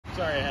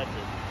Sorry, I had to.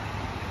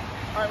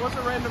 Alright, what's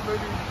a random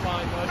movie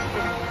line that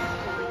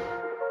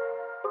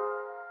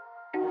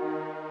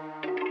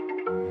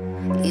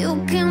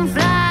You can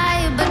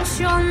fly, but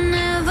you'll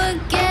never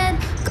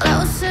get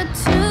closer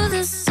to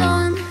the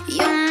sun.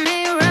 You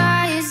may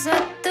rise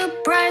at the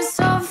price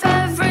of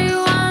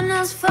everyone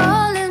else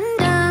falling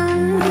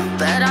down,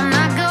 but I'm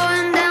not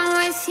going down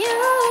with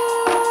you.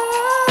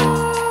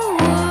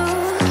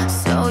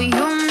 So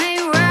you may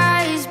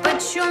rise,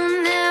 but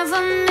you'll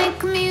never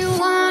make me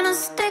wanna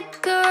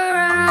stick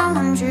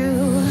around you.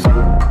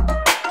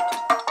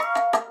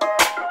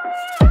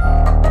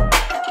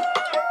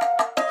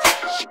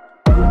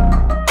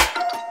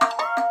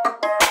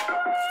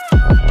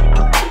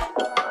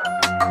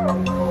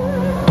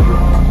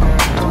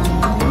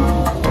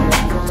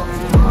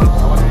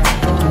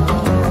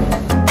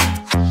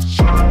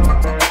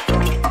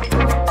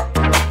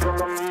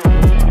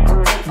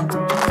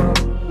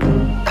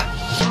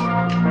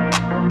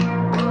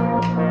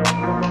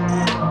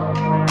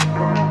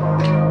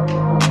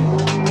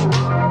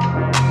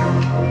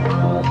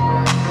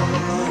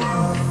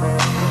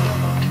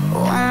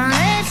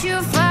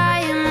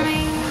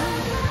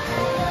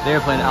 They're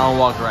playing Alan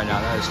Walker right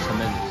now. That is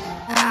tremendous.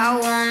 I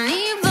won't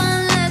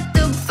even let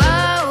the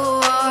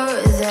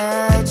power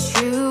that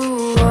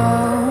you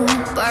own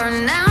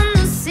burn down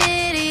the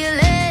city,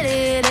 let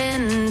it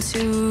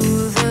into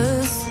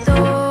the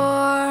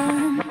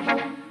storm.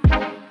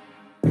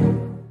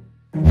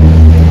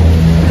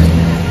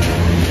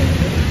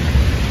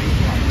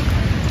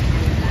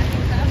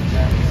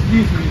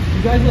 Excuse me,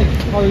 you guys like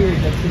Carly Rae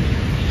Jepsen?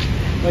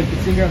 Like the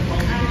singer of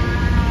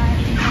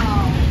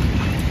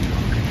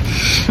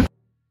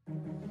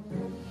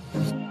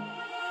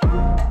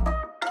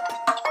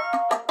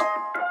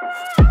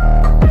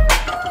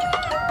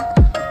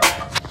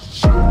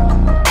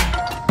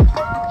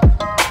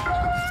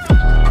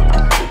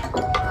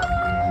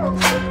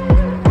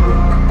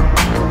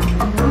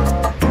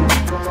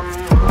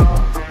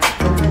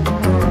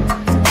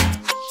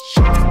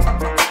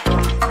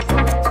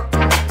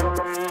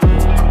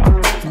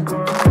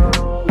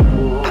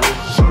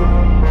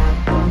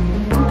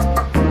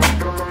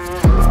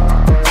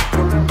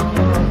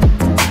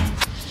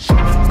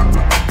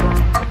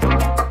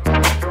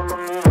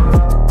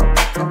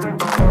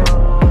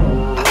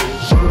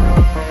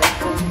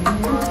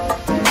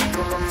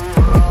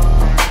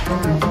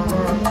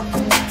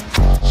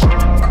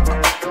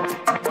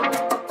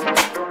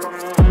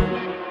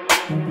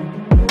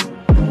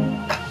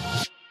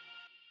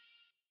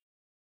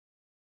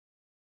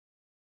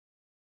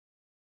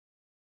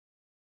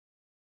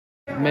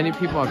Many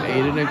people have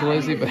ate in a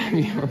glizzy, but have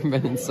you ever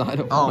been inside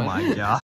of one? Oh my god.